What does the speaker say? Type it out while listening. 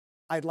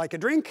I'd like a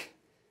drink.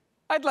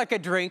 I'd like a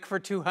drink for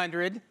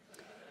 200.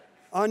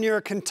 On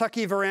your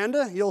Kentucky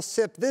veranda, you'll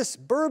sip this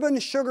bourbon,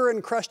 sugar,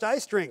 and crushed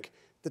ice drink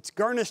that's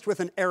garnished with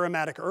an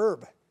aromatic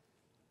herb.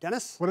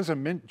 Dennis? What is a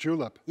mint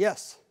julep?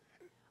 Yes.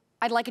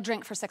 I'd like a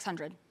drink for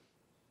 600.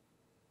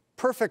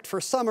 Perfect for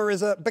summer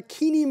is a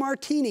bikini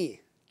martini,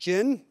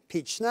 gin,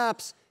 peach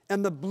schnapps,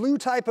 and the blue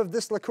type of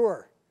this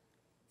liqueur.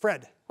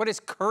 Fred? What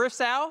is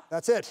curacao?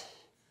 That's it.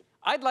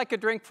 I'd like a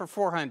drink for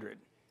 400.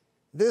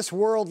 This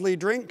worldly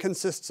drink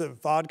consists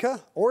of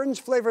vodka,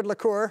 orange-flavored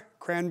liqueur,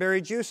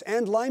 cranberry juice,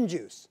 and lime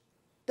juice.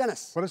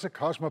 Dennis? What is a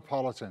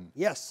cosmopolitan?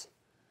 Yes.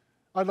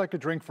 I'd like a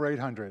drink for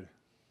 800.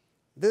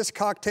 This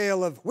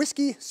cocktail of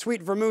whiskey,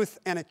 sweet vermouth,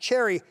 and a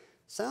cherry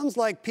sounds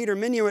like Peter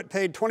Minuit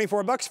paid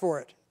 24 bucks for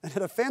it. And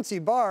at a fancy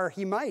bar,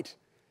 he might.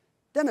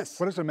 Dennis?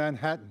 What is a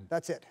Manhattan?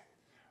 That's it.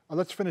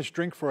 Let's finish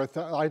drink for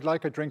I'd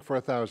like a drink for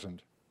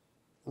 1,000.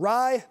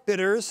 Rye,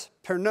 bitters,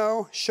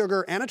 Pernod,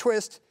 sugar, and a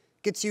twist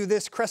gets you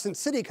this Crescent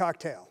City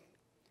cocktail.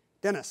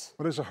 Dennis?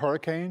 What is a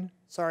hurricane?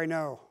 Sorry,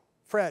 no.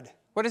 Fred?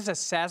 What is a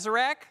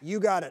Sazerac? You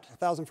got it.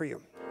 1,000 for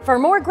you. For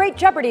more great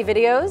Jeopardy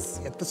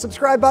videos, Hit the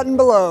subscribe button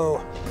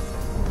below.